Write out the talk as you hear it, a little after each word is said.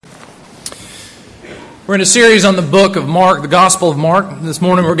We're in a series on the book of Mark, the Gospel of Mark. This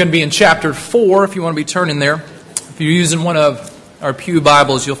morning we're going to be in chapter 4, if you want to be turning there. If you're using one of our Pew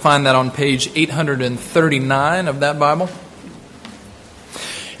Bibles, you'll find that on page 839 of that Bible.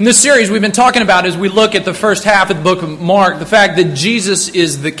 In this series we've been talking about, as we look at the first half of the book of Mark, the fact that Jesus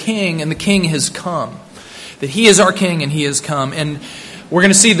is the King and the King has come. That He is our King and He has come. And we're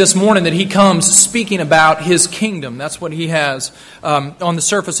going to see this morning that He comes speaking about His kingdom. That's what He has on the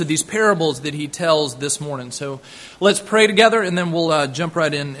surface of these parables that He tells this morning. So let's pray together and then we'll jump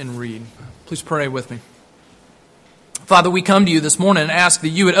right in and read. Please pray with me. Father, we come to You this morning and ask that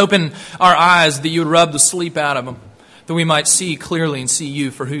You would open our eyes, that You would rub the sleep out of them, that we might see clearly and see You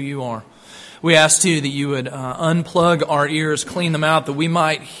for who You are. We ask too that You would unplug our ears, clean them out, that we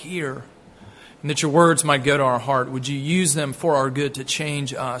might hear, and that Your words might go to our heart. Would You use them for our good to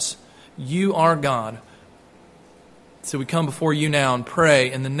change us? You are God. So we come before You now and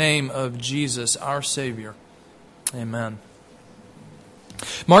pray in the name of Jesus, our Savior. Amen.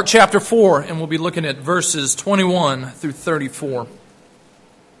 Mark chapter 4, and we'll be looking at verses 21 through 34.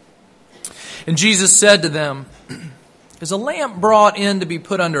 And Jesus said to them, "Is a lamp brought in to be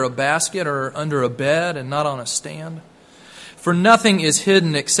put under a basket or under a bed and not on a stand? For nothing is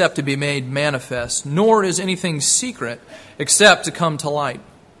hidden except to be made manifest, nor is anything secret except to come to light.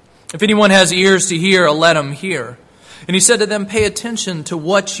 If anyone has ears to hear, let him hear." And He said to them, "Pay attention to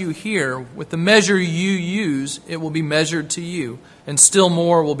what you hear. With the measure you use, it will be measured to you, and still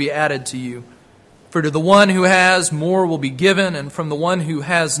more will be added to you. For to the one who has, more will be given, and from the one who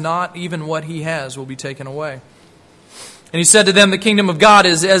has not, even what he has will be taken away." And He said to them, "The kingdom of God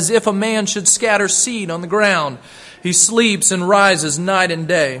is as if a man should scatter seed on the ground. He sleeps and rises night and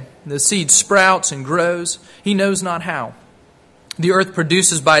day. The seed sprouts and grows. He knows not how. The earth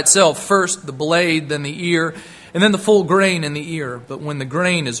produces by itself first the blade, then the ear, and then the full grain in the ear. But when the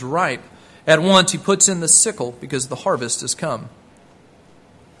grain is ripe, at once He puts in the sickle, because the harvest has come."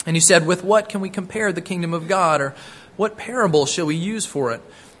 And He said, "With what can we compare the kingdom of God? Or what parable shall we use for it?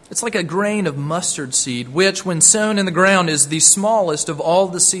 It's like a grain of mustard seed, which, when sown in the ground, is the smallest of all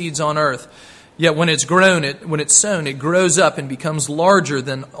the seeds on earth. Yet when it's sown, it grows up and becomes larger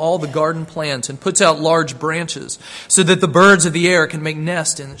than all the garden plants and puts out large branches, so that the birds of the air can make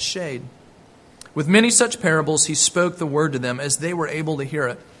nest in its shade." With many such parables He spoke the word to them, as they were able to hear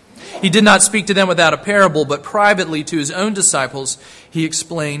it. He did not speak to them without a parable, but privately to His own disciples He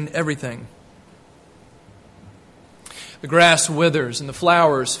explained everything. The grass withers and the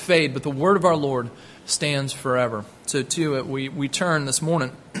flowers fade, but the word of our Lord stands forever. So to it we turn this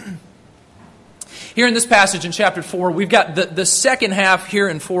morning. Here in this passage in chapter 4, we've got the second half here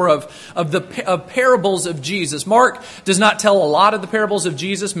in 4 of parables of Jesus. Mark does not tell a lot of the parables of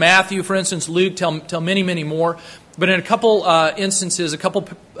Jesus. Matthew, for instance, Luke tell many, many more. But in a couple instances, a couple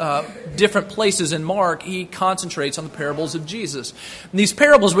different places in Mark, he concentrates on the parables of Jesus. And these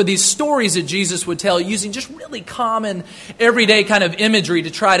parables were these stories that Jesus would tell using just really common, everyday kind of imagery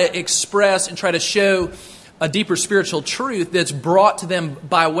to try to express and try to show a deeper spiritual truth that's brought to them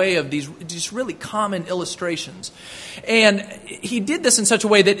by way of these really common illustrations. And He did this in such a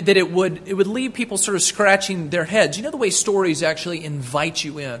way that it would leave people sort of scratching their heads. You know the way stories actually invite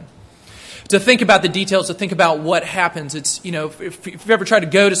you in? To think about the details, to think about what happens. It's, if you've ever tried to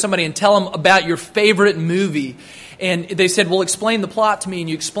go to somebody and tell them about your favorite movie, and they said, "Well, explain the plot to me," and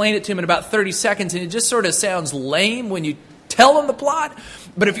you explain it to them in about 30 seconds, and it just sort of sounds lame when you tell them the plot.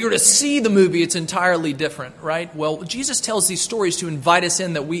 But if you were to see the movie, it's entirely different, right? Well, Jesus tells these stories to invite us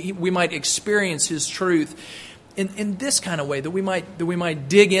in, that we might experience His truth in this kind of way, that we might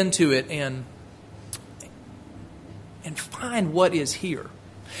dig into it and find what is here.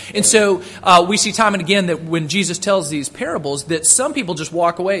 And so we see time and again that when Jesus tells these parables, that some people just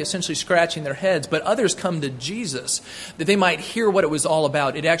walk away essentially scratching their heads, but others come to Jesus that they might hear what it was all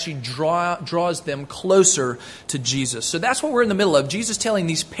about. It actually draws them closer to Jesus. So that's what we're in the middle of. Jesus telling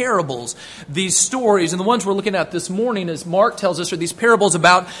these parables, these stories, and the ones we're looking at this morning, as Mark tells us, are these parables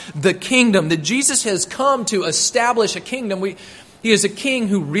about the kingdom, that Jesus has come to establish a kingdom. He is a king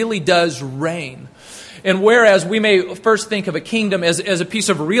who really does reign. And whereas we may first think of a kingdom as a piece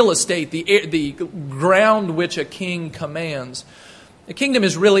of real estate, the ground which a king commands, a kingdom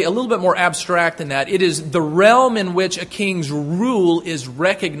is really a little bit more abstract than that. It is the realm in which a king's rule is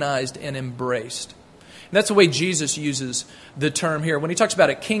recognized and embraced. And that's the way Jesus uses the term here. When he talks about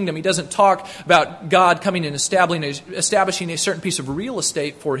a kingdom, he doesn't talk about God coming and establishing a certain piece of real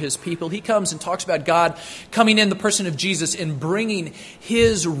estate for his people. He comes and talks about God coming in the person of Jesus and bringing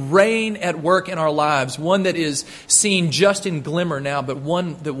his reign at work in our lives, one that is seen just in glimmer now, but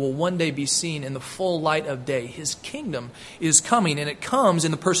one that will one day be seen in the full light of day. His kingdom is coming, and it comes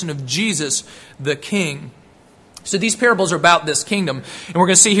in the person of Jesus, the King. So these parables are about this kingdom. And we're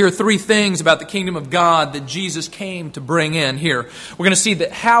going to see here three things about the kingdom of God that Jesus came to bring in here. We're going to see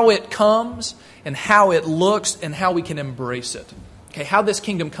that how it comes and how it looks and how we can embrace it. Okay, how this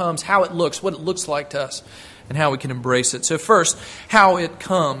kingdom comes, how it looks, what it looks like to us, and how we can embrace it. So first, how it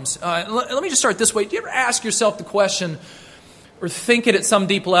comes. Let me just start this way. Do you ever ask yourself the question, or think it at some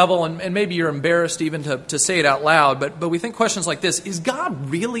deep level, and maybe you're embarrassed even to say it out loud, but we think questions like this: is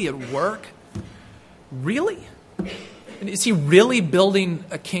God really at work? Really? Is he really building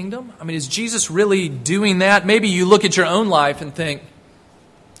a kingdom? I mean, is Jesus really doing that? Maybe you look at your own life and think,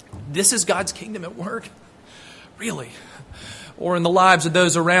 this is God's kingdom at work? Really? Or in the lives of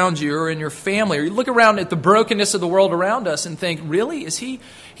those around you or in your family. Or you look around at the brokenness of the world around us and think, really?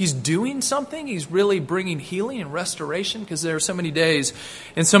 He's doing something? He's really bringing healing and restoration? Because there are so many days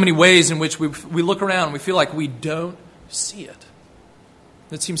and so many ways in which we look around and we feel like we don't see it.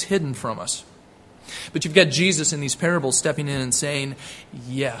 It seems hidden from us. But you've got Jesus in these parables stepping in and saying,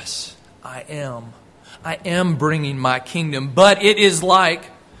 yes, I am. I am bringing my kingdom, but it is like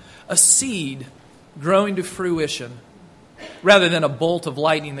a seed growing to fruition rather than a bolt of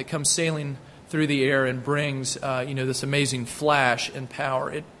lightning that comes sailing through the air and brings this amazing flash and power.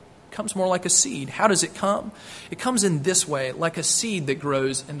 It comes more like a seed. How does it come? It comes in this way, like a seed that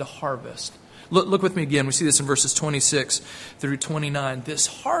grows into harvest. Look with me again. We see this in verses 26 through 29. This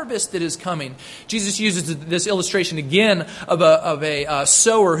harvest that is coming. Jesus uses this illustration again of a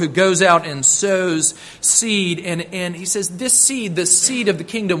sower who goes out and sows seed. And he says this seed, the seed of the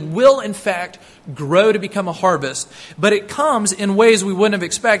kingdom, will in fact grow to become a harvest. But it comes in ways we wouldn't have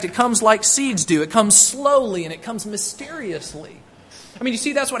expected. It comes like seeds do. It comes slowly and it comes mysteriously. I mean, you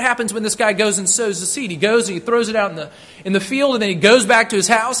see, that's what happens when this guy goes and sows the seed. He goes and he throws it out in the field, and then he goes back to his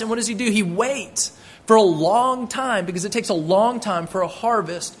house, and what does he do? He waits for a long time, because it takes a long time for a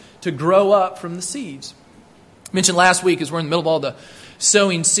harvest to grow up from the seeds. I mentioned last week, as we're in the middle of all the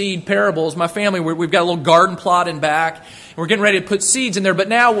sowing seed parables, my family, we've got a little garden plot in back, and we're getting ready to put seeds in there. But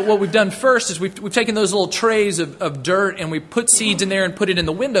now what we've done first is we've taken those little trays of dirt, and we put seeds in there and put it in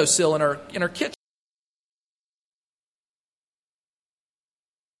the windowsill in our kitchen.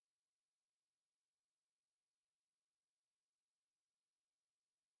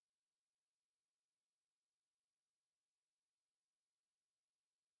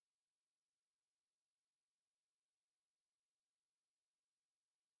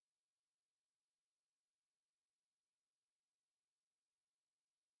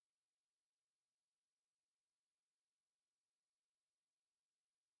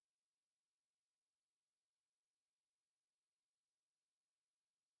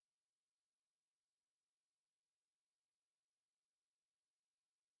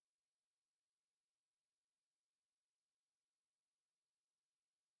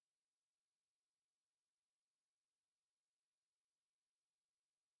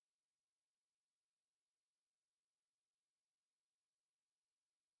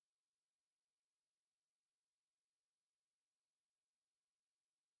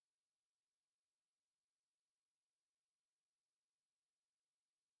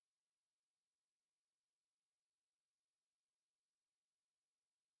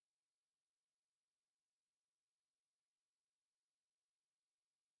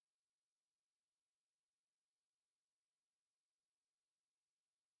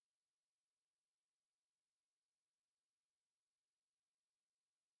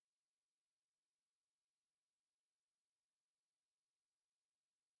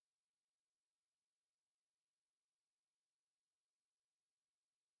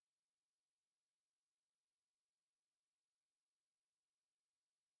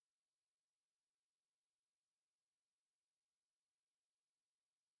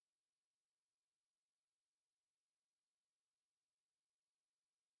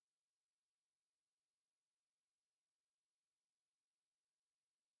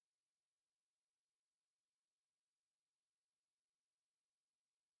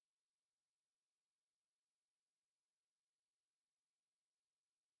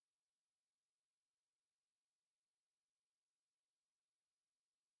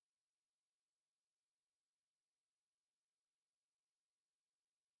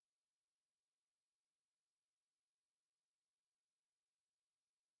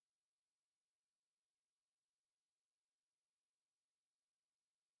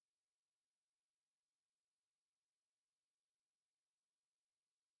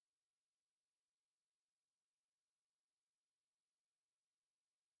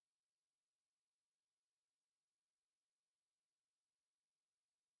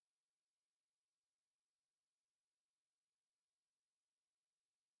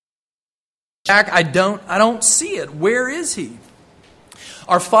 I don't see it. Where is he?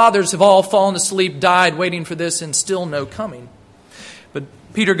 Our fathers have all fallen asleep, died, waiting for this, and still no coming. But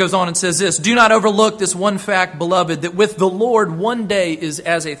Peter goes on and says this, do not overlook this one fact, beloved, that with the Lord 1 day is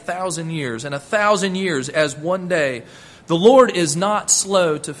as 1,000 years, and 1,000 years as 1 day. The Lord is not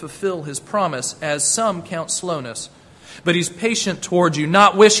slow to fulfill his promise, as some count slowness, but he's patient towards you,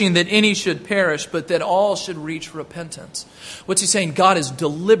 not wishing that any should perish, but that all should reach repentance. What's he saying? God is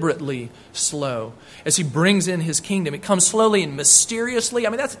deliberately slow as he brings in his kingdom. It comes slowly and mysteriously. I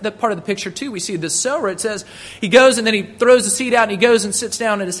mean, that's that part of the picture too. We see the sower. It says he goes and then he throws the seed out and he goes and sits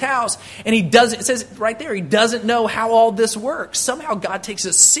down at his house and he doesn't, it says right there, he doesn't know how all this works. Somehow God takes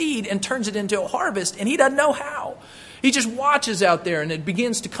a seed and turns it into a harvest and he doesn't know how. He just watches out there and it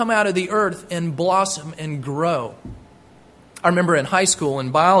begins to come out of the earth and blossom and grow. I remember in high school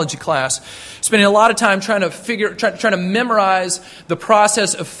in biology class spending a lot of time trying to memorize the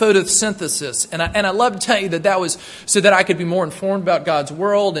process of photosynthesis. And I love to tell you that was so that I could be more informed about God's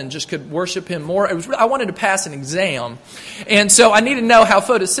world and just could worship him more. I wanted to pass an exam. And so I needed to know how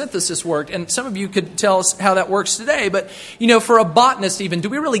photosynthesis worked. And some of you could tell us how that works today. But, for a botanist even, do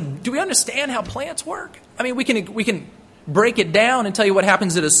we understand how plants work? I mean, we can break it down and tell you what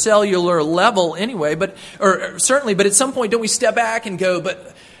happens at a cellular level anyway, but at some point don't we step back and go,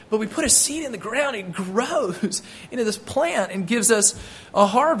 but we put a seed in the ground, it grows into this plant and gives us a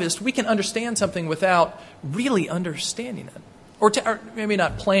harvest. We can understand something without really understanding it. Or maybe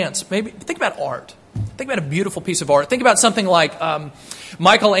not plants, maybe think about art. Think about a beautiful piece of art. Think about something like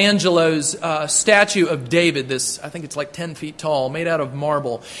Michelangelo's statue of David. I think it's like 10 feet tall, made out of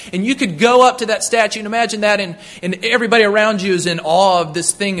marble. And you could go up to that statue and imagine that, and everybody around you is in awe of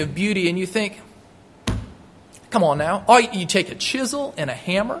this thing of beauty. And you think, come on now. You take a chisel and a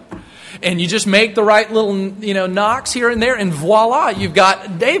hammer, and you just make the right little knocks here and there, and voila, you've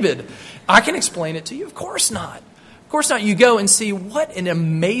got David. I can explain it to you. Of course not. Of course not. You go and see what an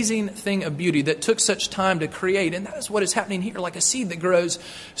amazing thing of beauty that took such time to create. And that is what is happening here, like a seed that grows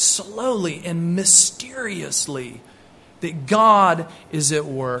slowly and mysteriously, that God is at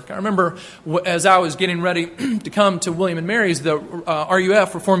work. I remember as I was getting ready to come to William & Mary's, the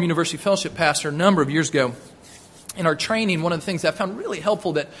RUF, Reformed University Fellowship pastor, a number of years ago, in our training, one of the things that I found really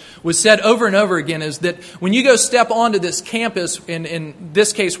helpful that was said over and over again is that when you go step onto this campus, in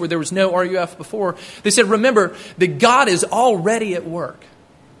this case where there was no RUF before, they said, remember that God is already at work.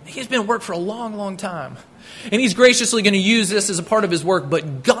 He's been at work for a long, long time. And he's graciously going to use this as a part of his work,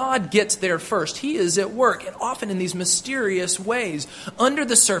 but God gets there first. He is at work, and often in these mysterious ways, under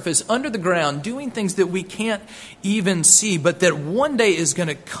the surface, under the ground, doing things that we can't even see, but that one day is going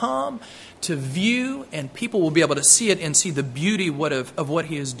to come to view, and people will be able to see it and see the beauty of what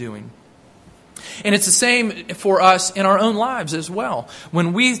he is doing. And it's the same for us in our own lives as well.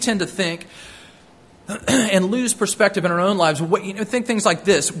 When we tend to think and lose perspective in our own lives, think things like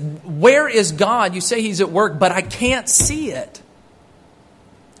this. Where is God? You say he's at work, but I can't see it.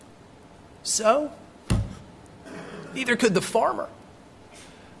 So, neither could the farmer.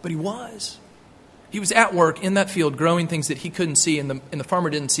 But he was. He was at work in that field growing things that he couldn't see, and the farmer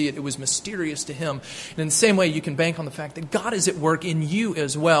didn't see it. It was mysterious to him. And in the same way, you can bank on the fact that God is at work in you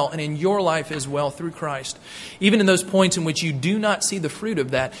as well and in your life as well through Christ. Even in those points in which you do not see the fruit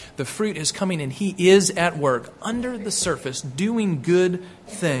of that, the fruit is coming and he is at work under the surface doing good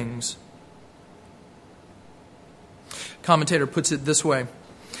things. Commentator puts it this way.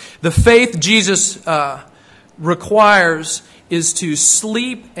 The faith Jesus requires is to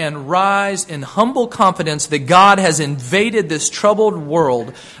sleep and rise in humble confidence that God has invaded this troubled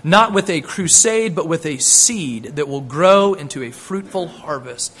world, not with a crusade, but with a seed that will grow into a fruitful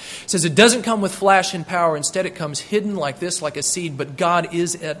harvest. It says it doesn't come with flash and power. Instead, it comes hidden like this, like a seed, but God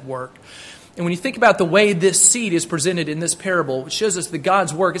is at work. And when you think about the way this seed is presented in this parable, it shows us that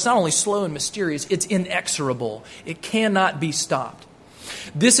God's work, it's not only slow and mysterious, it's inexorable. It cannot be stopped.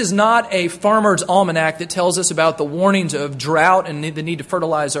 This is not a farmer's almanac that tells us about the warnings of drought and the need to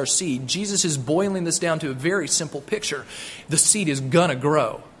fertilize our seed. Jesus is boiling this down to a very simple picture. The seed is going to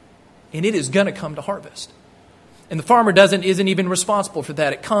grow, and it is going to come to harvest. And the farmer isn't even responsible for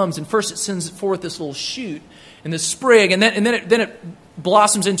that. It comes, and first it sends forth this little shoot and this sprig, and then it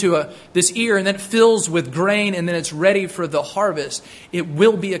blossoms into this ear, and then it fills with grain, and then it's ready for the harvest. It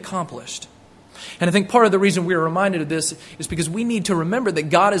will be accomplished. And I think part of the reason we are reminded of this is because we need to remember that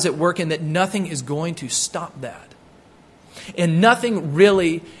God is at work and that nothing is going to stop that. And nothing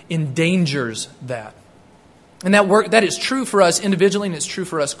really endangers that. And that is true for us individually, and it's true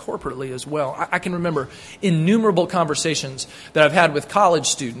for us corporately as well. I can remember innumerable conversations that I've had with college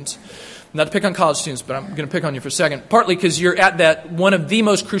students Not to pick on college students, but I'm going to pick on you for a second. Partly because you're at that one of the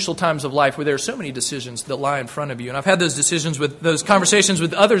most crucial times of life where there are so many decisions that lie in front of you. And I've had those conversations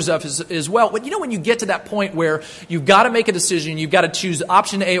with others as well. But you know, when you get to that point where you've got to make a decision, you've got to choose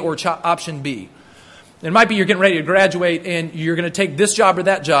option A or option B. It might be you're getting ready to graduate and you're going to take this job or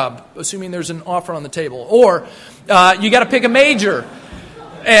that job, assuming there's an offer on the table. Or you got to pick a major,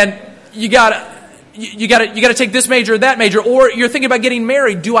 and you got to take this major or that major. Or you're thinking about getting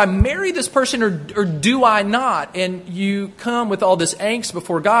married. Do I marry this person or do I not? And you come with all this angst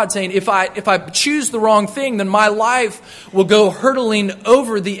before God, saying, if I choose the wrong thing, then my life will go hurtling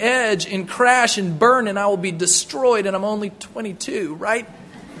over the edge and crash and burn, and I will be destroyed. And I'm only 22, right?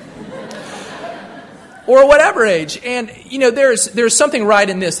 Or whatever age. And, you know, there's something right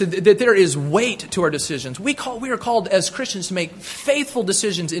in this, that there is weight to our decisions. We are called as Christians to make faithful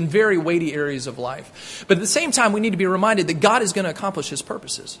decisions in very weighty areas of life. But at the same time, we need to be reminded that God is going to accomplish His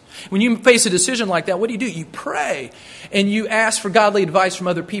purposes. When you face a decision like that, what do? You pray, and you ask for godly advice from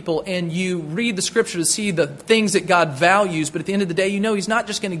other people, and you read the Scripture to see the things that God values. But at the end of the day, you know He's not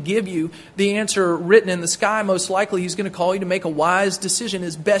just going to give you the answer written in the sky. Most likely, He's going to call you to make a wise decision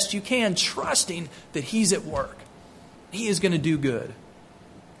as best you can, trusting that He's at work. He is going to do good.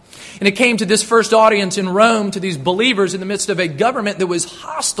 And it came to this first audience in Rome, to these believers in the midst of a government that was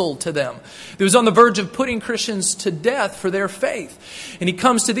hostile to them, that was on the verge of putting Christians to death for their faith. And he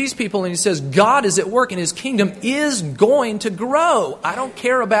comes to these people and he says, God is at work and His kingdom is going to grow. I don't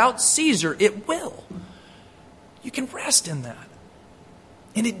care about Caesar. It will. You can rest in that.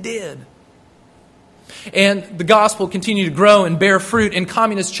 And it did. And the gospel continued to grow and bear fruit in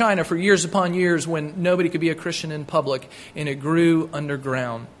communist China for years upon years when nobody could be a Christian in public. And it grew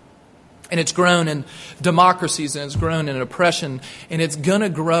underground. And it's grown in democracies, and it's grown in oppression. And it's going to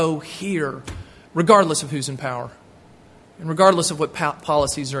grow here, regardless of who's in power. And regardless of what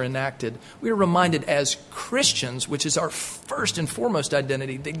policies are enacted. We are reminded as Christians, which is our first and foremost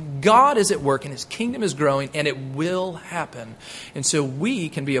identity, that God is at work and His kingdom is growing, and it will happen. And so we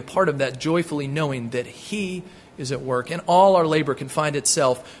can be a part of that, joyfully knowing that He is at work. And all our labor can find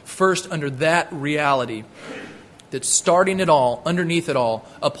itself first under that reality, that starting it all, underneath it all,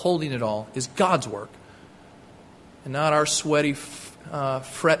 upholding it all, is God's work, and not our sweaty,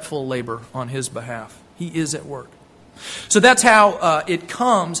 fretful labor on His behalf. He is at work. So that's how it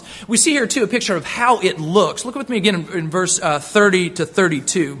comes. We see here, too, a picture of how it looks. Look with me again in verse 30 to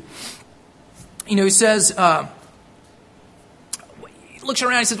 32. You know, he says, he looks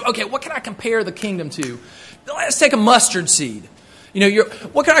around and he says, okay, what can I compare the kingdom to? Let's take a mustard seed. You know,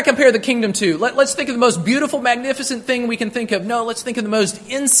 what can I compare the kingdom to? Let's think of the most beautiful, magnificent thing we can think of. No, let's think of the most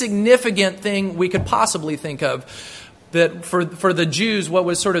insignificant thing we could possibly think of. That for the Jews, what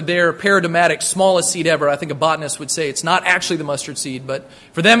was sort of their paradigmatic smallest seed ever, I think a botanist would say it's not actually the mustard seed, but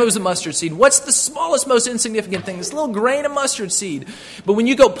for them it was a mustard seed. What's the smallest, most insignificant thing? This little grain of mustard seed. But when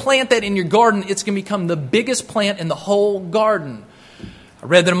you go plant that in your garden, it's going to become the biggest plant in the whole garden. I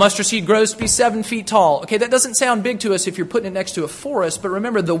read that a mustard seed grows to be 7 feet tall. Okay, that doesn't sound big to us if you're putting it next to a forest, but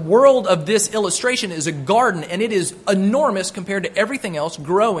remember, the world of this illustration is a garden, and it is enormous compared to everything else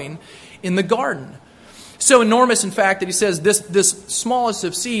growing in the garden. So enormous, in fact, that he says this smallest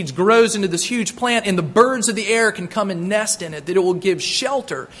of seeds grows into this huge plant, and the birds of the air can come and nest in it, that it will give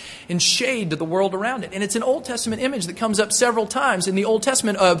shelter and shade to the world around it. And it's an Old Testament image that comes up several times in the Old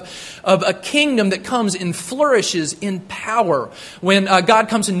Testament of a kingdom that comes and flourishes in power. When God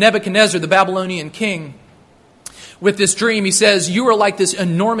comes to Nebuchadnezzar, the Babylonian king, with this dream, he says, you are like this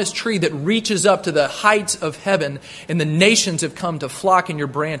enormous tree that reaches up to the heights of heaven, and the nations have come to flock in your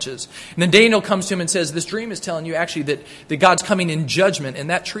branches. And then Daniel comes to him and says, this dream is telling you actually that God's coming in judgment,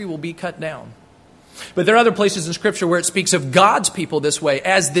 and that tree will be cut down. But there are other places in Scripture where it speaks of God's people this way,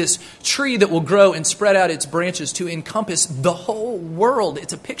 as this tree that will grow and spread out its branches to encompass the whole world.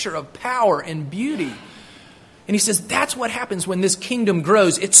 It's a picture of power and beauty. And he says that's what happens when this kingdom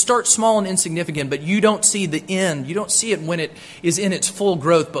grows. It starts small and insignificant, but you don't see the end. You don't see it when it is in its full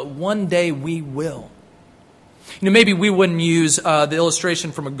growth, but one day we will. You know, maybe we wouldn't use the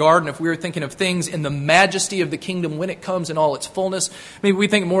illustration from a garden if we were thinking of things in the majesty of the kingdom when it comes in all its fullness. Maybe we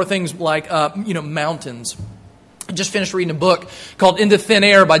think more things like, mountains. I just finished reading a book called Into Thin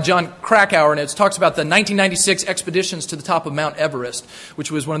Air by John Krakauer, and it talks about the 1996 expeditions to the top of Mount Everest,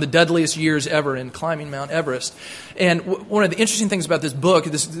 which was one of the deadliest years ever in climbing Mount Everest. And one of the interesting things about this book,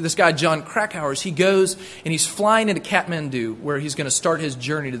 this guy John Krakauer, is he goes and he's flying into Kathmandu, where he's going to start his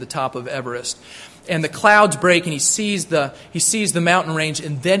journey to the top of Everest. And the clouds break, and he sees the mountain range,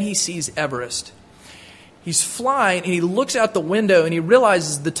 and then he sees Everest. He's flying, and he looks out the window, and he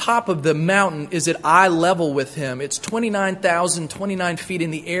realizes the top of the mountain is at eye level with him. It's 29 feet in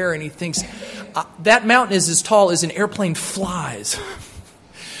the air, and he thinks, that mountain is as tall as an airplane flies.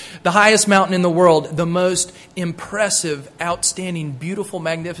 The highest mountain in the world, the most impressive, outstanding, beautiful,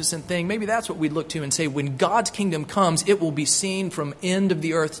 magnificent thing. Maybe that's what we look to and say, when God's kingdom comes, it will be seen from end of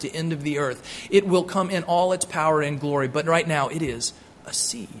the earth to end of the earth. It will come in all its power and glory. But right now, it is a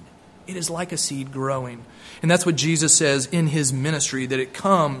seed. It is like a seed growing. And that's what Jesus says in his ministry, that it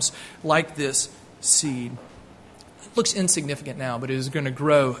comes like this seed. It looks insignificant now, but it is going to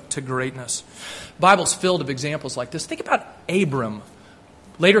grow to greatness. The Bible's filled of examples like this. Think about Abram,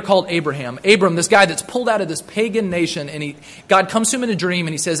 later called Abraham. Abram, this guy that's pulled out of this pagan nation, and God comes to him in a dream,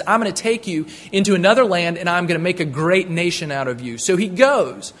 and he says, I'm going to take you into another land, and I'm going to make a great nation out of you. So he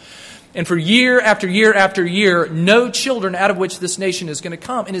goes. And for year after year after year, no children out of which this nation is going to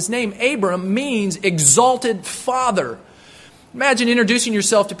come. And his name, Abram, means exalted father. Imagine introducing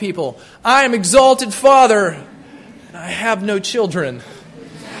yourself to people. I am exalted father, and I have no children.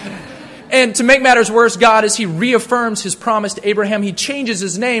 And to make matters worse, God, as he reaffirms his promise to Abraham, he changes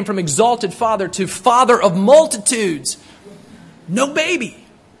his name from exalted father to father of multitudes. No baby.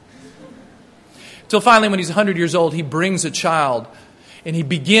 Till finally, when he's 100 years old, he brings a child. And he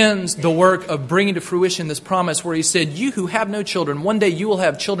begins the work of bringing to fruition this promise where he said, you who have no children, one day you will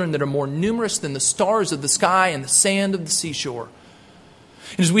have children that are more numerous than the stars of the sky and the sand of the seashore.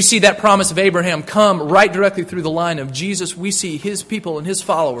 And as we see that promise of Abraham come right directly through the line of Jesus, we see his people and his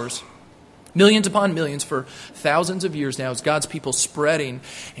followers, millions upon millions for thousands of years now, as God's people spreading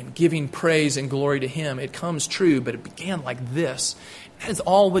and giving praise and glory to him. It comes true, but it began like this. That is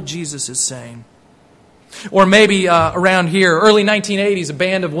all what Jesus is saying. Or maybe around here, early 1980s, a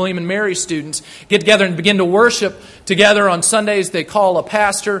band of William and Mary students get together and begin to worship together on Sundays. They call a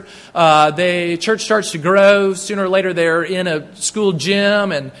pastor. Church starts to grow. Sooner or later, they're in a school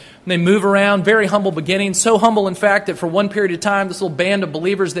gym and they move around. Very humble beginnings. So humble, in fact, that for one period of time, this little band of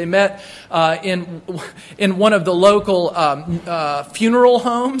believers, they met in one of the local funeral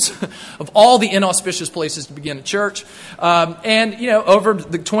homes of all the inauspicious places to begin a church. And, over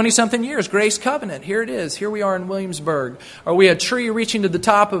the 20-something years, Grace Covenant, here it is. Here we are in Williamsburg. Are we a tree reaching to the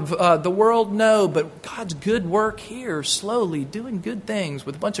top of the world? No, but God's good work here, slowly doing good things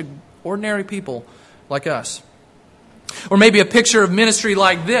with a bunch of ordinary people like us. Or maybe a picture of ministry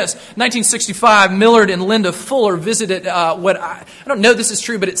like this. 1965, Millard and Linda Fuller visited I don't know this is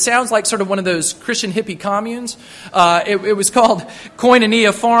true, but it sounds like sort of one of those Christian hippie communes. It was called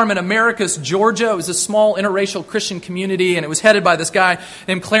Koinonia Farm in Americus, Georgia. It was a small interracial Christian community, and it was headed by this guy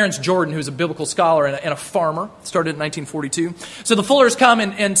named Clarence Jordan, who's a biblical scholar and a farmer. Started in 1942. So the Fullers come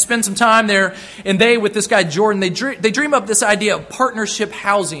and spend some time there, and they, with this guy Jordan, they dream up this idea of partnership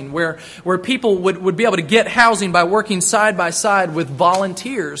housing, where people would be able to get housing by working side by side with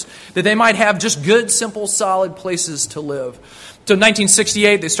volunteers, that they might have just good, simple, solid places to live. So in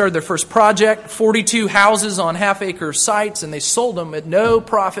 1968, they started their first project, 42 houses on half-acre sites, and they sold them at no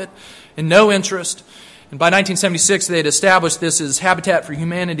profit and no interest. And by 1976, they had established this as Habitat for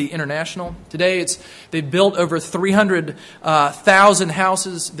Humanity International. Today, they've built over 300,000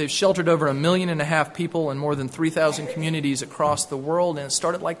 houses. They've sheltered over 1.5 million people in more than 3,000 communities across the world, and it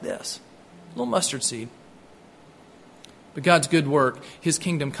started like this, a little mustard seed. But God's good work, his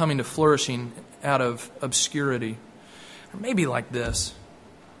kingdom coming to flourishing out of obscurity. Or maybe like this.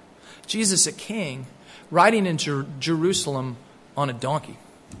 Jesus, a king, riding in Jerusalem on a donkey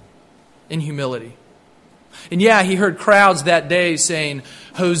in humility. And yeah, he heard crowds that day saying,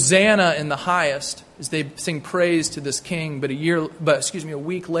 Hosanna in the highest, as they sing praise to this king. But a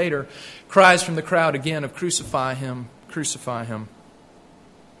week later, cries from the crowd again of crucify him, crucify him.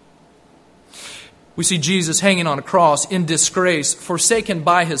 We see Jesus hanging on a cross in disgrace, forsaken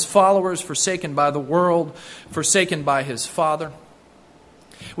by his followers, forsaken by the world, forsaken by his Father.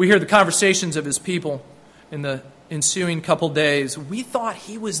 We hear the conversations of his people in the ensuing couple days. We thought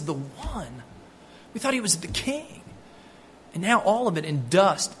he was the one. We thought he was the king. And now all of it in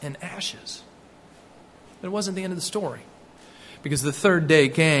dust and ashes. But it wasn't the end of the story. Because the third day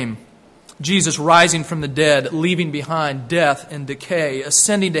came. Jesus rising from the dead, leaving behind death and decay,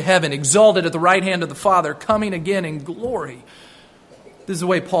 ascending to heaven, exalted at the right hand of the Father, coming again in glory. This is the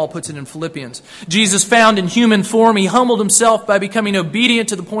way Paul puts it in Philippians. Jesus, found in human form, he humbled himself by becoming obedient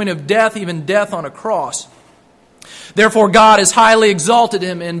to the point of death, even death on a cross. Therefore God has highly exalted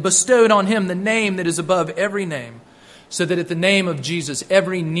him and bestowed on him the name that is above every name, so that at the name of Jesus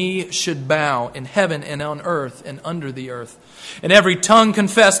every knee should bow in heaven and on earth and under the earth, and every tongue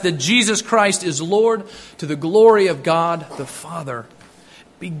confess that Jesus Christ is Lord, to the glory of God the Father.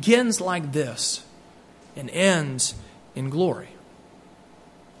 It begins like this. and ends in glory.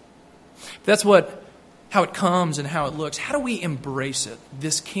 That's how it comes and how it looks. How do we embrace it,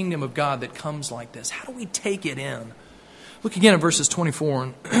 this kingdom of God that comes like this? How do we take it in? Look again at verses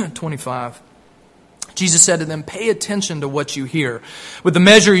 24 and 25. Jesus said to them, "Pay attention to what you hear. With the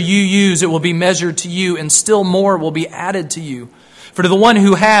measure you use, it will be measured to you, and still more will be added to you. For to the one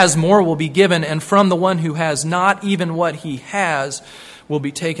who has, more will be given, and from the one who has not, even what he has will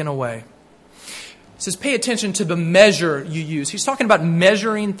be taken away." He says, pay attention to the measure you use. He's talking about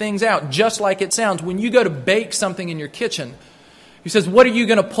measuring things out, just like it sounds. When you go to bake something in your kitchen, he says, what are you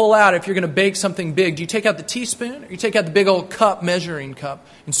going to pull out if you're going to bake something big? Do you take out the teaspoon, or you take out the big old cup, measuring cup,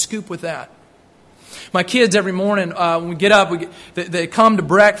 and scoop with that? My kids, every morning, when we get up, they come to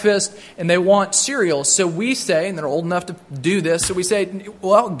breakfast, and they want cereal. So we say, and they're old enough to do this, so we say,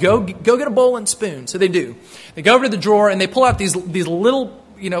 well, go get a bowl and spoon. So they do. They go over to the drawer, and they pull out these little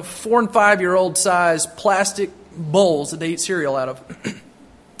 4 and 5-year-old size plastic bowls that they eat cereal out of.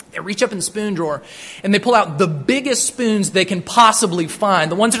 They reach up in the spoon drawer and they pull out the biggest spoons they can possibly find,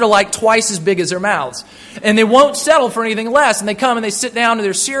 the ones that are like twice as big as their mouths. And they won't settle for anything less. And they come and they sit down to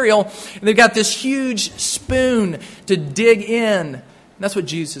their cereal and they've got this huge spoon to dig in. And that's what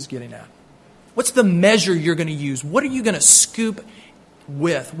Jesus is getting at. What's the measure you're going to use? What are you going to scoop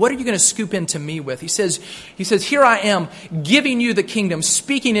with? What are you going to scoop into me with? He says, here I am giving you the kingdom,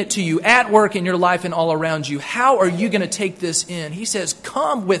 speaking it to you at work in your life and all around you. How are you going to take this in? He says,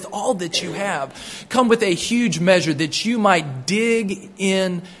 come with all that you have. Come with a huge measure that you might dig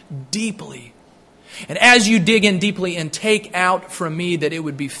in deeply. And as you dig in deeply and take out from me, that it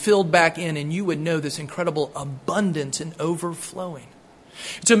would be filled back in and you would know this incredible abundance and overflowing.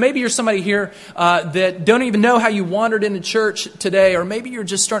 So maybe you're somebody here that don't even know how you wandered into church today, or maybe you're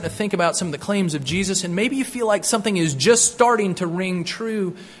just starting to think about some of the claims of Jesus, and maybe you feel like something is just starting to ring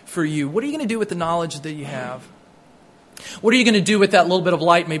true for you. What are you going to do with the knowledge that you have? What are you going to do with that little bit of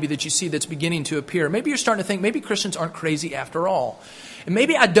light maybe that you see that's beginning to appear? Maybe you're starting to think, maybe Christians aren't crazy after all. And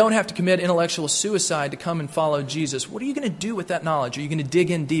maybe I don't have to commit intellectual suicide to come and follow Jesus. What are you going to do with that knowledge? Are you going to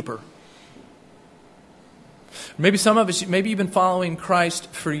dig in deeper? Maybe some of us, maybe you've been following Christ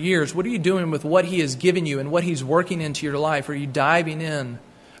for years. What are you doing with what He has given you and what He's working into your life? Are you diving in?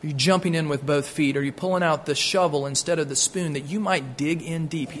 Are you jumping in with both feet? Are you pulling out the shovel instead of the spoon that you might dig in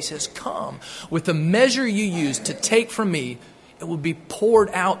deep? He says, come. With the measure you use to take from me, it will be poured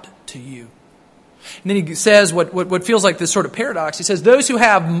out to you. And then he says what feels like this sort of paradox. He says, those who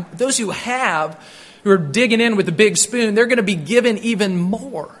are digging in with the big spoon, they're going to be given even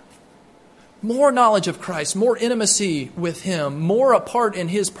more. More knowledge of Christ, more intimacy with Him, more a part in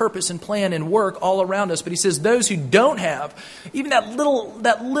His purpose and plan and work all around us. But he says those who don't have, even that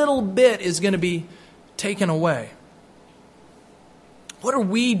little bit is going to be taken away. What are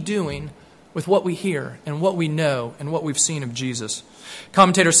we doing with what we hear and what we know and what we've seen of Jesus?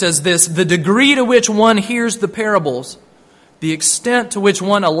 Commentator says this: the degree to which one hears the parables, the extent to which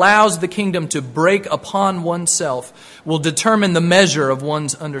one allows the kingdom to break upon oneself, will determine the measure of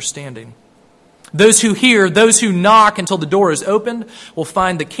one's understanding. Those who hear, those who knock until the door is opened, will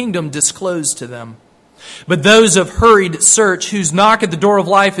find the kingdom disclosed to them. But those of hurried search, whose knock at the door of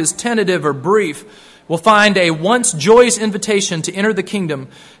life is tentative or brief, will find a once joyous invitation to enter the kingdom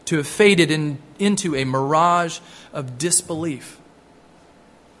to have faded into a mirage of disbelief.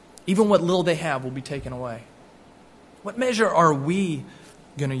 Even what little they have will be taken away. What measure are we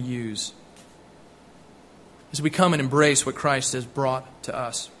going to use as we come and embrace what Christ has brought to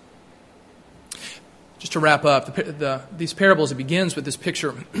us? Just to wrap up, these parables, it begins with this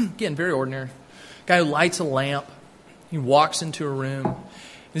picture, again, very ordinary. A guy who lights a lamp. He walks into a room.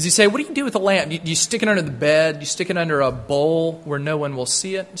 Does he say, what do you do with a lamp? Do you stick it under the bed? Do you stick it under a bowl where no one will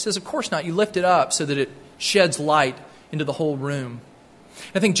see it? He says, of course not. You lift it up so that it sheds light into the whole room.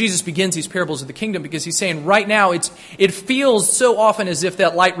 I think Jesus begins these parables of the kingdom because he's saying right now it feels so often as if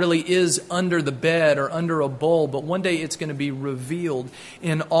that light really is under the bed or under a bowl, but one day it's going to be revealed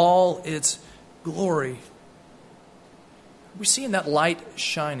in all its glory. Are we seeing that light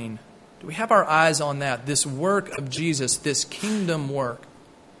shining? Do we have our eyes on that? This work of Jesus, this kingdom work,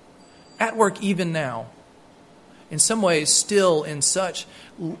 at work even now, in some ways still in such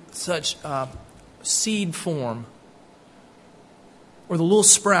seed form, or the little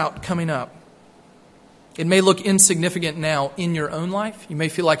sprout coming up. It may look insignificant now in your own life. You may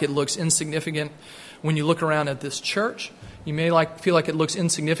feel like it looks insignificant when you look around at this church. You may feel like it looks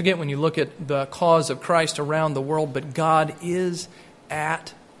insignificant when you look at the cause of Christ around the world, but God is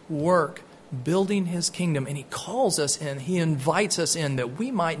at work building His kingdom, and He calls us in. He invites us in that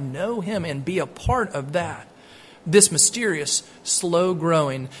we might know Him and be a part of that this mysterious,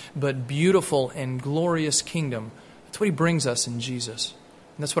 slow-growing, but beautiful and glorious kingdom. That's what He brings us in Jesus.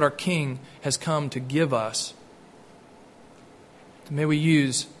 And that's what our King has come to give us. May we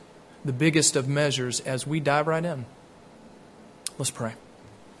use the biggest of measures as we dive right in. Let's pray.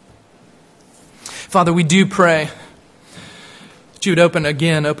 Father, we do pray that You would open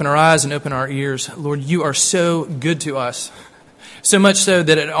our eyes and open our ears. Lord, You are so good to us. So much so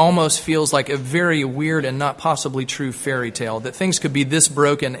that it almost feels like a very weird and not possibly true fairy tale, that things could be this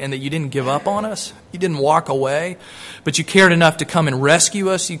broken and that You didn't give up on us. You didn't walk away, but You cared enough to come and rescue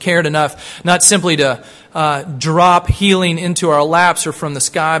us. You cared enough not simply to drop healing into our laps or from the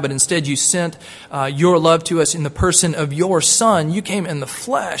sky, but instead You sent Your love to us in the person of Your Son. You came in the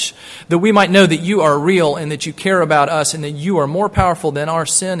flesh that we might know that You are real and that You care about us and that You are more powerful than our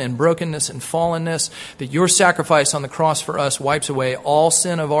sin and brokenness and fallenness, that Your sacrifice on the cross for us wipes away all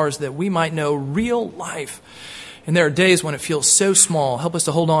sin of ours, that we might know real life. And there are days when it feels so small. Help us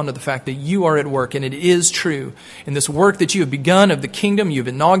to hold on to the fact that You are at work, and it is true. In this work that You have begun of the kingdom, You've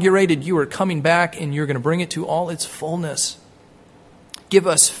inaugurated, You are coming back, and You're going to bring it to all its fullness. Give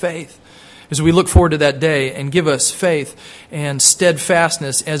us faith as we look forward to that day, and give us faith and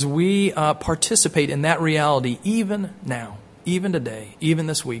steadfastness as we participate in that reality even now, even today, even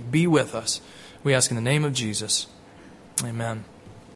this week. Be with us. We ask in the name of Jesus. Amen.